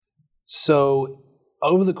So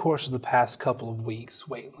over the course of the past couple of weeks,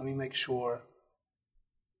 wait, let me make sure.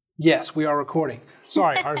 Yes, we are recording.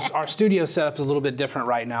 Sorry, our studio setup is a little bit different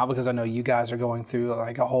right now because I know you guys are going through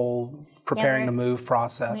like a whole preparing to move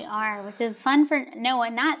process. We are, which is fun for no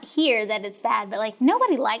one. Not here that it's bad, but like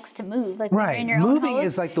nobody likes to move. Like right, in your moving own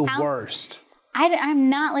is like the worst. I'm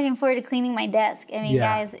not looking forward to cleaning my desk. I mean,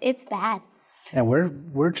 guys, it's bad. And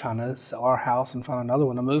we're trying to sell our house and find another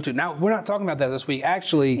one to move to. Now we're not talking about that this week.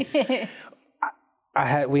 Actually, I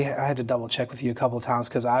had to double check with you a couple of times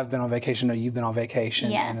because I've been on vacation. No, you've been on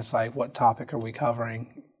vacation, and it's like, what topic are we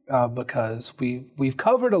covering? Because we've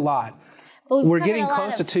covered a lot. We're getting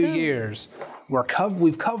close to 2 years.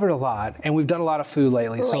 We've covered a lot, and we've done a lot of food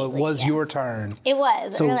lately. So it was your turn. It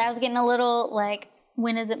was. So, I was getting a little like,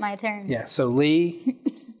 when is it my turn? Yeah. So Lee,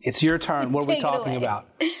 it's your turn. What are we talking about?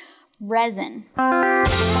 Resin.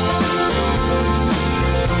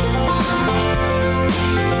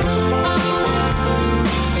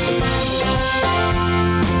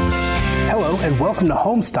 Hello and welcome to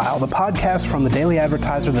Homestyle, the podcast from the Daily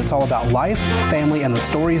Advertiser that's all about life, family, and the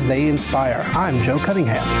stories they inspire. I'm Joe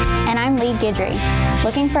Cunningham. And I'm Lee Guidry.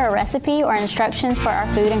 Looking for a recipe or instructions for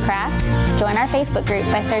our food and crafts? Join our Facebook group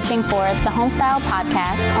by searching for the Homestyle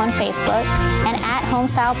Podcast on Facebook and at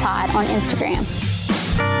Homestyle Pod on Instagram.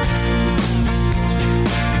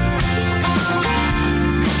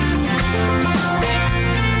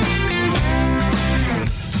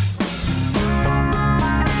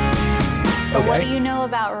 So what do you know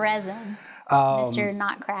about resin, Mr.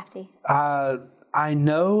 Not Crafty? I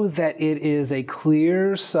know that it is a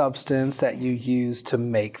clear substance that you use to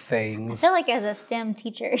make things. I feel like as a STEM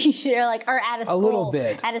teacher, you should, like, or at a school. A little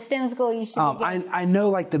bit. At a STEM school, you should I know,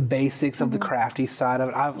 like, the basics of the crafty side of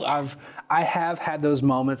it. I have had those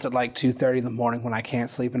moments at, like, 2:30 in the morning when I can't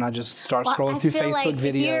sleep and I just start scrolling through Facebook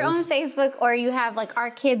videos. If you're on Facebook or you have, like,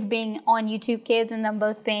 our kids being on YouTube Kids and them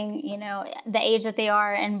both being, you know, the age that they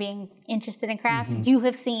are and being interested in crafts, you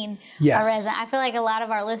have seen a resin. I feel like a lot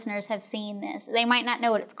of our listeners have seen this. They might not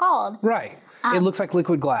know what it's called. Right. It looks like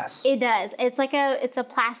liquid glass. It does. It's like it's a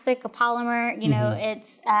plastic, a polymer, you know,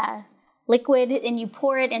 it's liquid, and you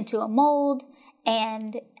pour it into a mold,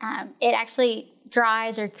 and it actually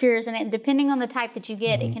dries or cures, and depending on the type that you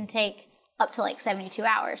get, it can take up to like 72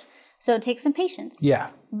 hours. So it takes some patience. Yeah.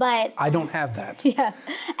 But I don't have that. Yeah.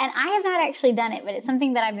 And I have not actually done it, but it's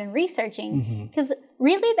something that I've been researching because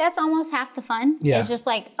really that's almost half the fun. Yeah. It's just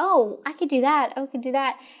like, oh, I could do that. Oh, I could do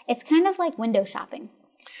that. It's kind of like window shopping.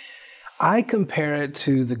 I compare it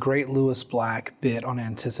to the great Lewis Black bit on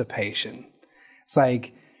anticipation. It's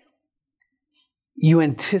like you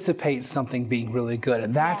anticipate something being really good,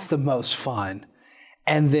 and that's the most fun.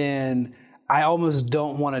 And then I almost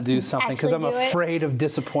don't want to do something because I'm afraid of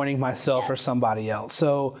disappointing myself or somebody else.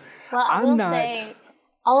 So I will say,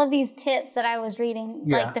 all of these tips that I was reading,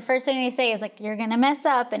 like the first thing they say is like, you're going to mess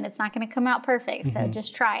up and it's not going to come out perfect. So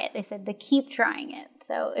just try it. They said to keep trying it.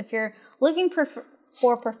 So if you're looking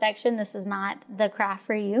for perfection, this is not the craft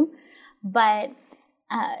for you. But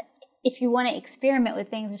if you want to experiment with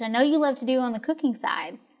things, which I know you love to do on the cooking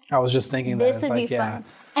side. I was just thinking this would be fun.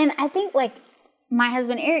 And I think like, my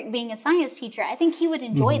husband, Eric, being a science teacher, I think he would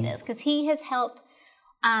enjoy this because he has helped,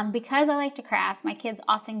 because I like to craft, my kids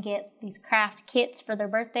often get these craft kits for their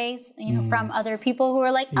birthdays, you know, from other people who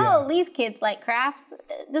are like, oh, these kids like crafts,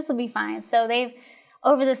 this will be fine. So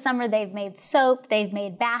over the summer, they've made soap, they've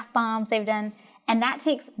made bath bombs, and that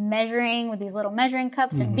takes measuring with these little measuring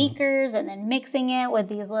cups and beakers and then mixing it with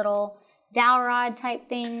these little dowel rod type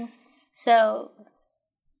things. So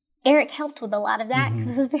Eric helped with a lot of that because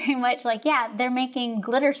it was very much like, they're making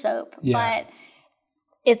glitter soap, but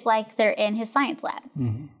it's like they're in his science lab.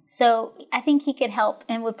 So I think he could help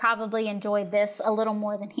and would probably enjoy this a little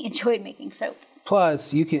more than he enjoyed making soap.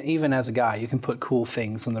 Plus, you can, even as a guy, you can put cool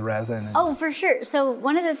things in the resin. Oh, for sure. So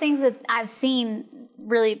one of the things that I've seen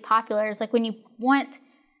really popular is like when you want,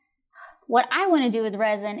 what I want to do with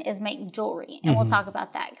resin is make jewelry. And we'll talk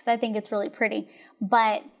about that because I think it's really pretty.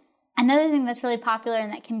 But another thing that's really popular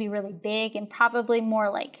and that can be really big and probably more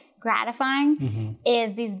like gratifying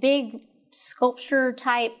is these big sculpture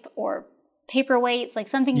type or paperweights, like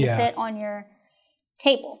something to sit on your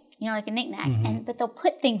table, you know, like a knickknack. But they'll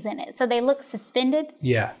put things in it so they look suspended.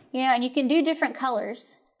 Yeah. You know, and you can do different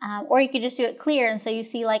colors, or you could just do it clear, and so you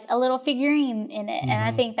see like a little figurine in it. And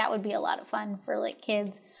I think that would be a lot of fun for like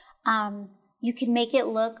kids. You could make it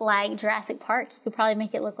look like Jurassic Park. You could probably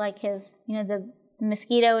make it look like his, you know, the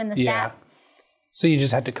mosquito in the sap. So you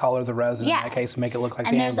just had to color the resin in that case, make it look like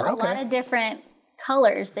the amber. And there's a lot of different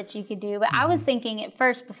colors that you could do. But I was thinking at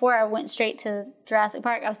first, before I went straight to Jurassic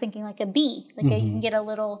Park, I was thinking like a bee. Like you can get a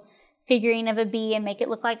little figurine of a bee and make it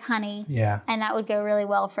look like honey. Yeah. And that would go really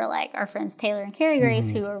well for like our friends Taylor and Carrie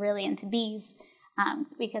Grace, who are really into bees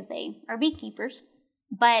because they are beekeepers.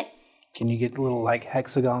 But can you get little like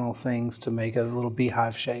hexagonal things to make a little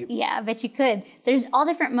beehive shape? yeah, I bet you could. There's all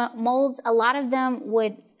different molds. A lot of them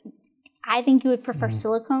I think you would prefer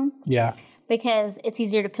silicone. Yeah. Because it's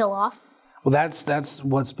easier to peel off. Well, that's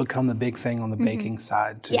what's become the big thing on the baking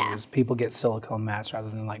side too. Yeah. Is people get silicone mats rather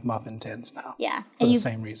than like muffin tins now. Yeah. For the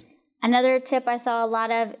same reason. Another tip I saw a lot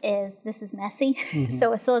of is this is messy.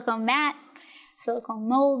 So a silicone mat, silicone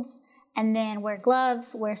molds, and then wear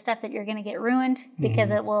gloves, wear stuff that you're going to get ruined because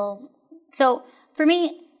it will. So for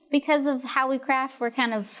me, because of how we craft, we're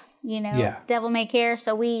kind of, devil may care.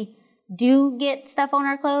 So we do get stuff on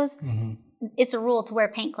our clothes. It's a rule to wear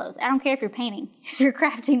paint clothes. I don't care if you're painting. If you're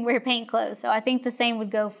crafting, wear paint clothes. So I think the same would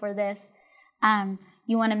go for this.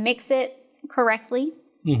 You want to mix it correctly,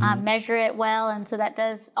 measure it well, and so that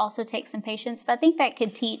does also take some patience. But I think that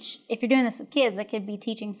could teach, if you're doing this with kids, that could be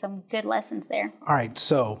teaching some good lessons there. All right,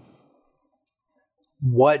 so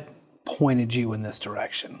what pointed you in this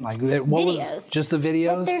direction? Like, what videos. Was just the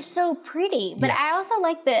videos? But they're so pretty. But I also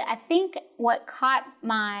like I think what caught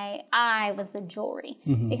my eye was the jewelry.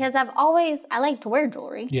 Because I like to wear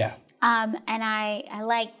jewelry. Yeah. And I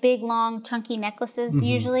like big, long, chunky necklaces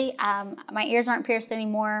usually. My ears aren't pierced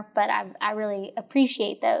anymore, but I really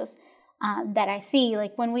appreciate those that I see.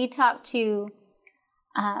 Like when we talk to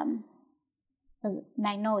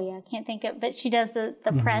Magnolia, I can't think of, but she does the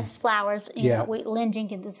pressed flowers. Lynn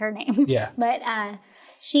Jenkins is her name. Yeah. But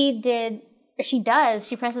she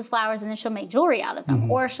presses flowers and then she'll make jewelry out of them,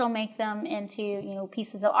 or she'll make them into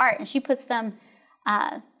pieces of art, and she puts them.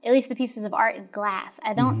 At least the pieces of art in glass.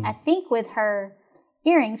 I think with her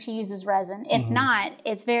earrings she uses resin. If not,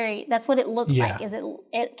 that's what it looks like. Is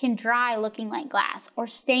it can dry looking like glass or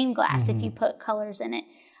stained glass if you put colors in it.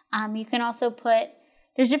 You can also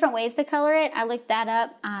there's different ways to color it. I looked that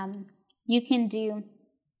up. You can do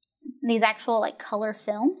these actual like color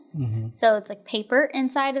films. So it's like paper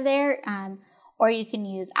inside of there. Or you can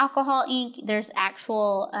use alcohol ink. There's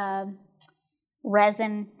actual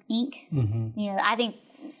resin ink. I think,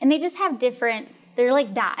 and they just have they're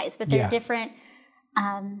like dyes, but they're different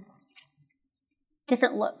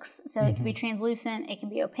looks. So it can be translucent, it can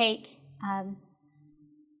be opaque.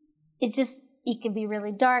 It can be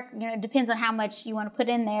really dark. It depends on how much you want to put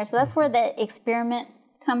in there. So that's where the experiment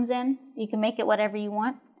comes in. You can make it whatever you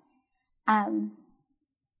want.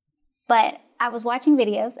 But I was watching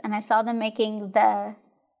videos and I saw them making the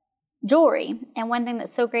jewelry. And one thing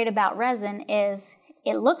that's so great about resin is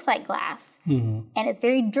it looks like glass and it's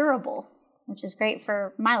very durable, which is great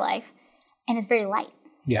for my life, and it's very light.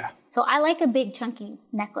 Yeah. So I like a big chunky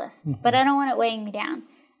necklace, but I don't want it weighing me down,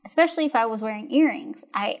 especially if I was wearing earrings.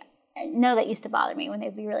 I know that used to bother me when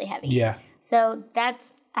they'd be really heavy. Yeah. So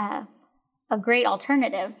that's a great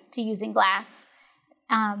alternative to using glass.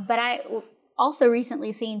 But I also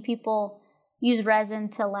recently seen people use resin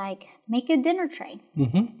to like make a dinner tray.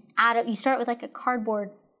 You start with like a cardboard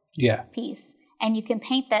piece, and you can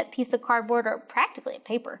paint that piece of cardboard or practically a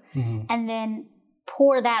paper, and then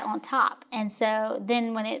pour that on top. And so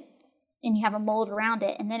then and you have a mold around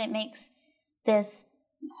it, and then it makes this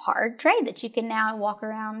hard tray that you can now walk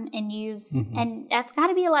around and use. And that's got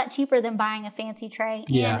to be a lot cheaper than buying a fancy tray.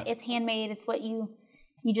 And it's handmade. It's what you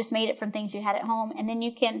just made it from things you had at home. And then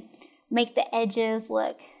you can make the edges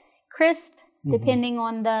look crisp depending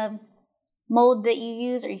on the mold that you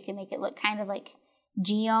use, or you can make it look kind of like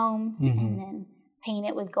geom and then paint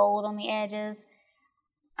it with gold on the edges.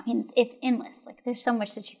 I mean, it's endless. Like, there's so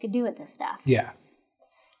much that you could do with this stuff. Yeah.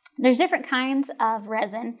 There's different kinds of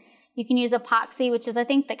resin. You can use epoxy, which is, I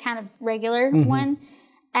think, the kind of regular one.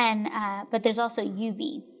 And but there's also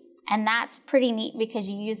UV. And that's pretty neat because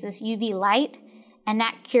you use this UV light, and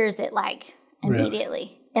that cures it, like, immediately.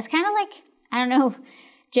 Really? It's kind of like, I don't know,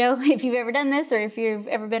 Joe, if you've ever done this or if you've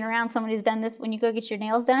ever been around someone who's done this, when you go get your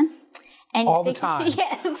nails done. And all the time.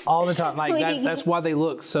 Yes. All the time. Like that's why they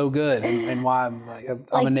look so good, and why I'm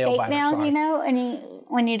a nail biter. Nails, sorry. And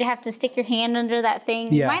when you'd have to stick your hand under that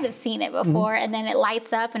thing, you might have seen it before, and then it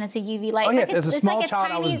lights up and it's a UV light. Oh, yes. As a small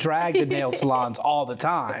child, I was dragged to nail salons all the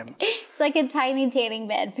time. It's like a tiny tanning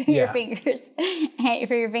bed for your fingers,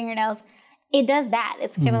 for your fingernails. It does that.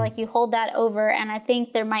 It's kind of like you hold that over, and I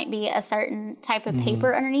think there might be a certain type of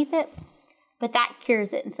paper underneath it, but that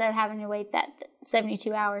cures it instead of having to wait that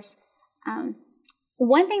 72 hours.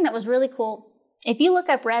 One thing that was really cool, if you look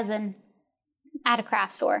up resin at a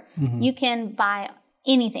craft store, you can buy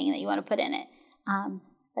anything that you want to put in it.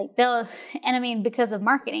 Because of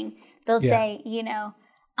marketing, they'll say,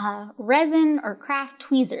 resin or craft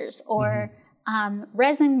tweezers or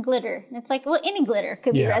resin glitter. It's like, well, any glitter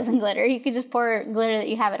could be resin glitter. You could just pour glitter that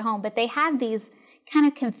you have at home. But they have these kind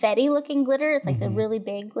of confetti-looking glitter. It's like the really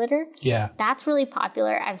big glitter. Yeah. That's really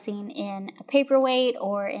popular. I've seen in a paperweight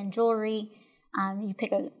or in jewelry. You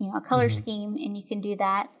pick a color scheme and you can do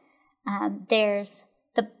that. There's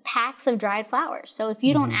the packs of dried flowers. So if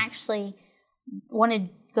you don't actually want to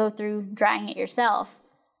go through drying it yourself,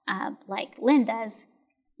 like Lynn does,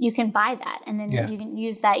 you can buy that. And then you can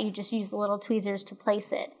use that. You just use the little tweezers to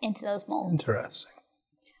place it into those molds. Interesting.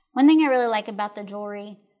 One thing I really like about the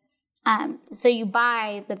jewelry, so you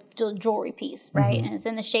buy the jewelry piece, right? And it's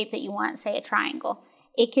in the shape that you want, say a triangle.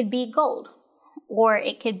 It could be gold or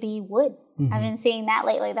it could be wood. I've been seeing that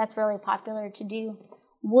lately. That's really popular to do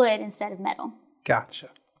wood instead of metal. Gotcha.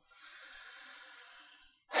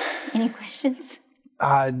 Any questions?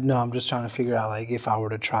 No, I'm just trying to figure out like if I were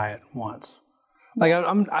to try it once. Like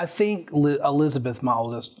I think Elizabeth, my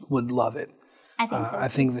oldest, would love it. I think so. I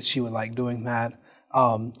think that she would like doing that.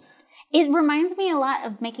 It reminds me a lot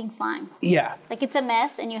of making slime. Yeah. Like it's a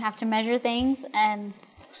mess and you have to measure things and...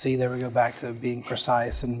 See, there we go back to being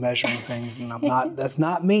precise and measuring things, and that's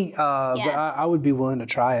not me, but I would be willing to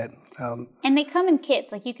try it. And they come in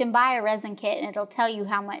kits. Like you can buy a resin kit and it'll tell you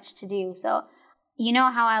how much to do. So you know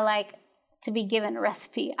how I like to be given a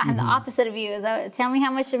recipe. I'm the opposite of you. Tell me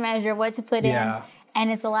how much to measure, what to put in, and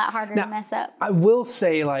it's a lot harder to mess up. I will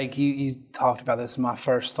say, like you talked about this, my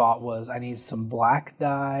first thought was I need some black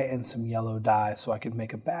dye and some yellow dye so I could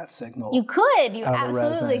make a bat signal. You could. You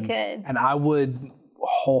absolutely could. And I would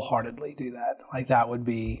wholeheartedly do that. Like that would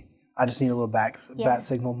be, I just need a little bat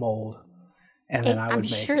signal mold. And then I would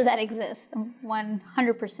make I'm sure that exists. I'm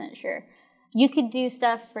 100% sure. You could do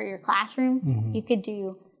stuff for your classroom. You could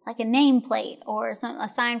do like a nameplate or a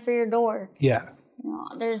sign for your door. Yeah.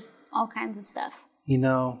 There's all kinds of stuff.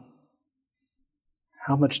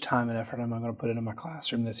 How much time and effort am I going to put into my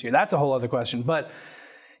classroom this year? That's a whole other question. But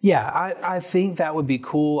yeah, I think that would be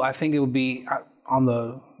cool. I think it would be on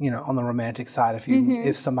the romantic side.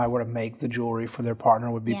 If somebody were to make the jewelry for their partner,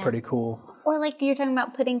 would be pretty cool. Or like you're talking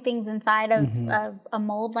about putting things inside of a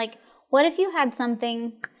mold. Like what if you had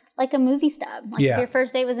something like a movie stub? Like if your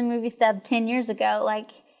first date was a movie stub 10 years ago, like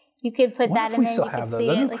you could put that in there and you could see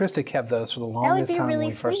it. I know Krista kept those for the longest time when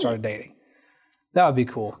we first started dating. That would be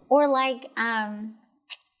cool. Or like,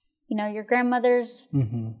 your grandmother's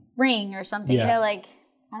ring or something. Like,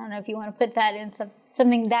 I don't know if you want to put that in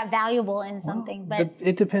something that valuable in something. But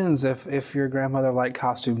it depends. If your grandmother liked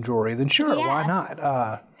costume jewelry, then sure, why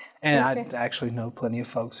not? And I actually know plenty of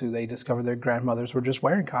folks who they discovered their grandmothers were just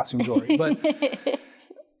wearing costume jewelry. But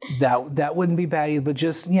that wouldn't be bad either. But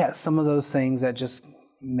just, some of those things that just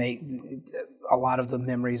make a lot of the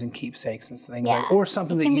memories and keepsakes and things like, or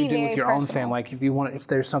something that you do with your own family. Like if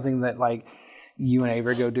there's something that like you and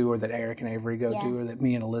Avery go do, or that Eric and Avery go do, or that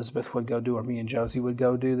me and Elizabeth would go do, or me and Josie would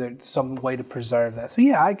go do, there's some way to preserve that. So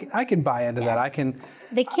I can buy into that. I can.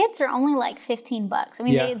 The kits are only like $15. I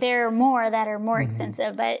mean, there are more that are more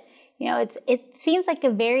expensive, but it seems like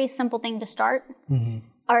a very simple thing to start.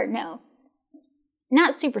 Or no.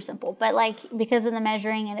 Not super simple, but like because of the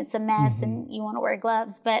measuring and it's a mess and you want to wear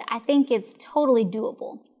gloves. But I think it's totally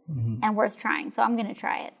doable and worth trying. So I'm going to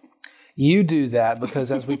try it. You do that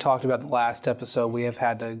because as we talked about the last episode, we have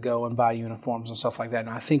had to go and buy uniforms and stuff like that. And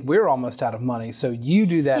I think we're almost out of money. So you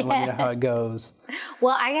do that and let me know how it goes.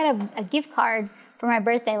 Well, I got a gift card for my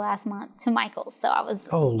birthday last month to Michael's. So I was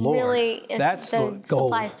really that's the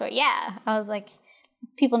gold. Supply store. Yeah. I was like,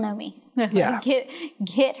 people know me. Like,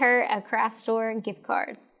 get her a craft store gift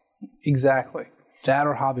card. Exactly. That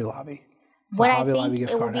or Hobby Lobby. What I think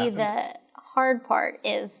it will be the hard part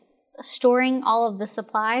is storing all of the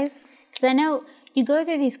supplies. Because I know you go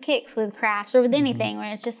through these kicks with crafts or with anything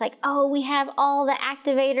where it's just like, oh, we have all the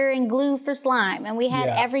activator and glue for slime. And we had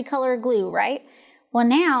every color glue, right? Well,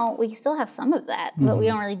 now we still have some of that. But we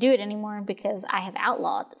don't really do it anymore because I have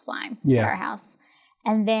outlawed the slime at our house.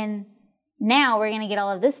 And then now we're going to get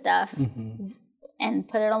all of this stuff and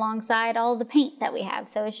put it alongside all of the paint that we have.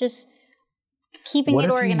 So it's just keeping it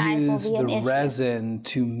organized will be an issue. What if you use the resin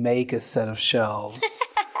to make a set of shelves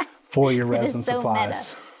for your resin supplies?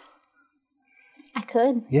 Meta. I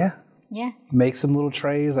could. Yeah. Yeah. Make some little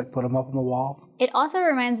trays, like put them up on the wall. It also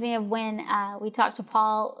reminds me of when we talked to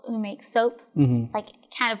Paul, who makes soap, like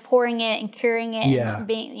kind of pouring it and curing it and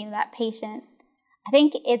being that patient. I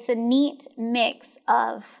think it's a neat mix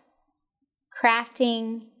of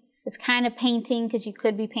crafting, it's kind of painting because you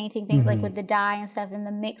could be painting things like with the dye and stuff and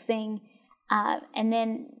the mixing, and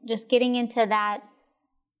then just getting into that,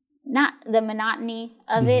 not the monotony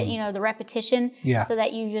of it, the repetition, so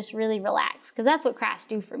that you just really relax, because that's what crafts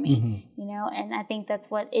do for me, and I think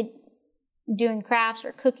that's what it doing crafts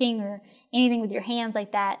or cooking or anything with your hands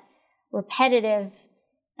like that, repetitive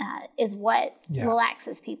is what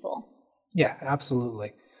relaxes people. Yeah,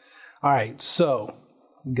 absolutely. All right, so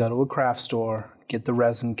go to a craft store, get the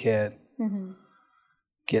resin kit. Mm-hmm.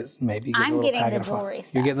 I'm getting the jewelry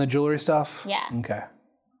stuff. You're getting the jewelry stuff? Yeah. Okay.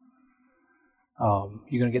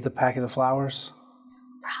 You're going to get the packet of flowers?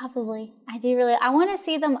 Probably. I want to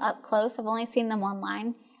see them up close. I've only seen them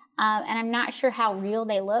online. And I'm not sure how real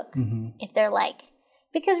they look. Mm-hmm. If they're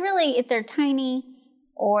because really if they're tiny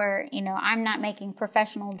or, I'm not making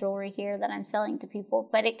professional jewelry here that I'm selling to people,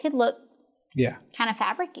 but it could look kind of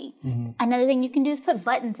fabric-y. Mm-hmm. Another thing you can do is put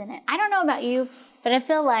buttons in it. I don't know about you, but I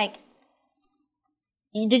feel like,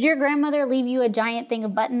 did your grandmother leave you a giant thing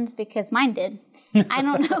of buttons? Because mine did. I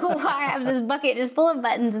don't know why I have this bucket just full of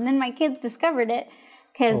buttons, and then my kids discovered it.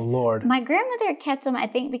 Because my grandmother kept them, I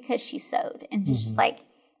think, because she sewed. And she's just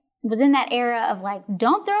was in that era of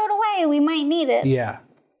don't throw it away. We might need it. Yeah.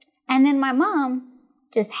 And then my mom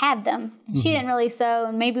just had them. And she didn't really sew,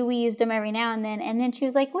 and maybe we used them every now and then. And then she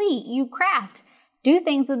was like, Lee, you craft. Do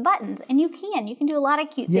things with buttons. And you can. You can do a lot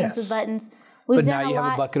of cute things with buttons. But now you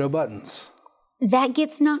have a bucket of buttons. That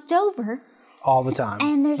gets knocked over. All the time.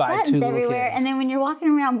 And there's buttons everywhere. And then when you're walking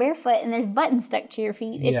around barefoot and there's buttons stuck to your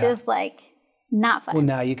feet, it's just not fun. Well,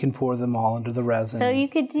 now you can pour them all into the resin. So you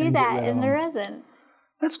could do that in the resin.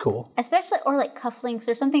 That's cool. Especially, or cufflinks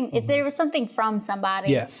or something, if there was something from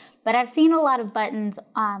somebody. Yes. But I've seen a lot of buttons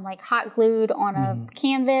hot glued on a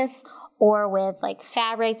canvas or with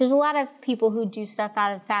fabric. There's a lot of people who do stuff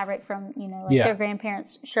out of fabric from, their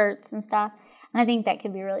grandparents' shirts and stuff. And I think that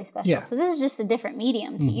could be really special. Yeah. So this is just a different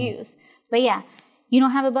medium to use. But you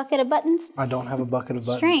don't have a bucket of buttons? I don't have a bucket of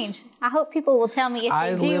buttons. Strange. I hope people will tell me if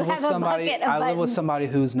they do have a bucket of buttons. I live with somebody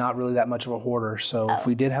who's not really that much of a hoarder. So if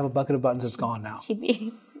we did have a bucket of buttons, it's gone now.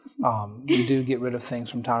 We do get rid of things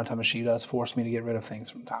from time to time, and she does force me to get rid of things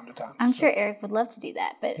from time to time. I'm sure Eric would love to do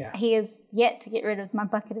that, but he is yet to get rid of my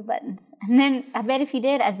bucket of buttons. And then I bet if he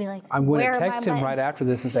did, I'd be like, I'm going to text him right after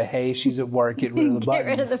this and say, hey, she's at work, get rid of the buttons. Get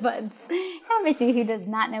rid of the buttons. I bet you he does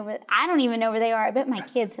not know where, I don't even know where they are. I bet my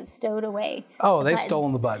kids have stowed away. Oh, they've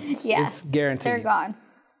stolen the buttons. Yeah. It's guaranteed. They're gone.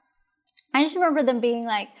 I just remember them being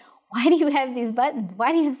like, why do you have these buttons?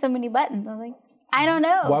 Why do you have so many buttons? I was like, I don't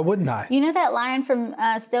know. Why wouldn't I? You know that line from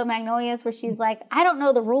Steel Magnolias where she's like, I don't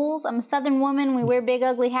know the rules. I'm a Southern woman. We wear big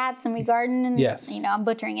ugly hats and we garden. And, I'm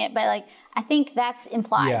butchering it. But I think that's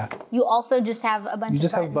implied. Yeah. You also just have a bunch of buttons. You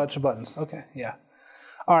just have a bunch of buttons. Okay, yeah.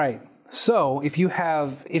 All right. So if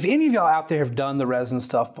any of y'all out there have done the resin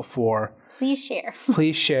stuff before. Please share.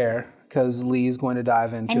 Please share because Lee's going to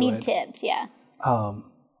dive into it. I need tips, yeah.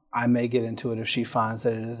 I may get into it if she finds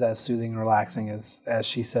that it is as soothing and relaxing as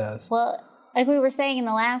she says. Well, like we were saying in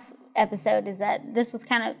the last episode, is that this was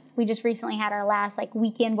we just recently had our last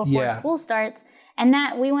weekend before school starts, and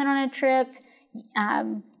that we went on a trip.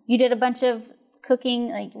 You did a bunch of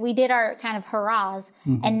cooking, we did our kind of hurrahs,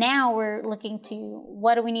 and now we're looking to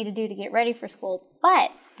what do we need to do to get ready for school.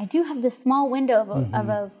 But I do have this small window of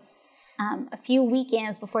a few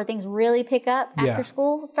weekends before things really pick up after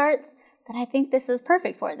school starts that I think this is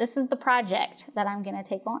perfect for. This is the project that I'm going to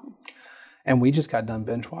take on. And we just got done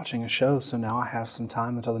binge watching a show, so now I have some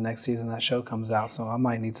time until the next season that show comes out, so I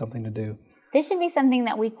might need something to do. This should be something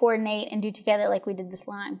that we coordinate and do together like we did the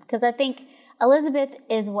slime. Because I think Elizabeth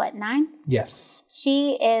is, 9? Yes.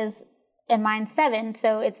 She is, and mine's 7,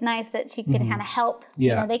 so it's nice that she could kind of help.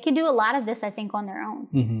 Yeah. They could do a lot of this, I think, on their own.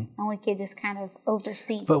 And we could just kind of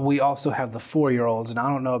oversee. But we also have the 4-year-olds, and I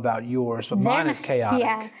don't know about yours, but mine is chaotic.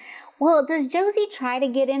 Yeah. Well, does Josie try to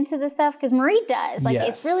get into the stuff? Because Marie does.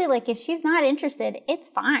 It's really if she's not interested, it's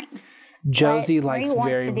fine. Josie likes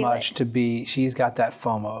very much to be, she's got that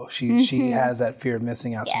FOMO. She has that fear of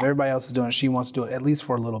missing out. So if everybody else is doing it, she wants to do it at least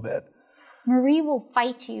for a little bit. Marie will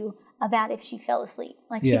fight you about if she fell asleep.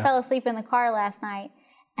 She fell asleep in the car last night.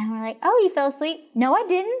 And we're like, oh, you fell asleep? No, I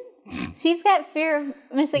didn't. She's got fear of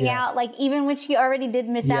missing out. Even when she already did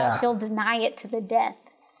miss out, she'll deny it to the death.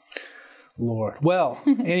 Lord. Well,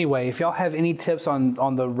 anyway, if y'all have any tips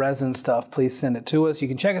on the resin stuff, please send it to us. You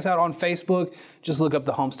can check us out on Facebook. Just look up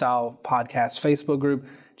the Homestyle Podcast Facebook group.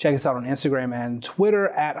 Check us out on Instagram and Twitter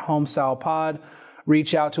at HomestylePod.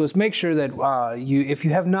 Reach out to us. Make sure that if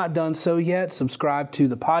you have not done so yet, subscribe to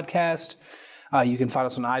the podcast. You can find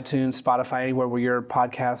us on iTunes, Spotify, anywhere where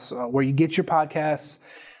where you get your podcasts.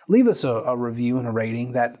 Leave us a review and a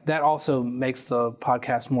rating. That also makes the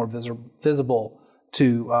podcast more visible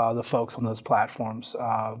to the folks on those platforms.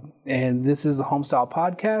 And this is the Homestyle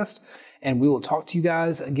Podcast, and we will talk to you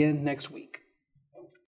guys again next week.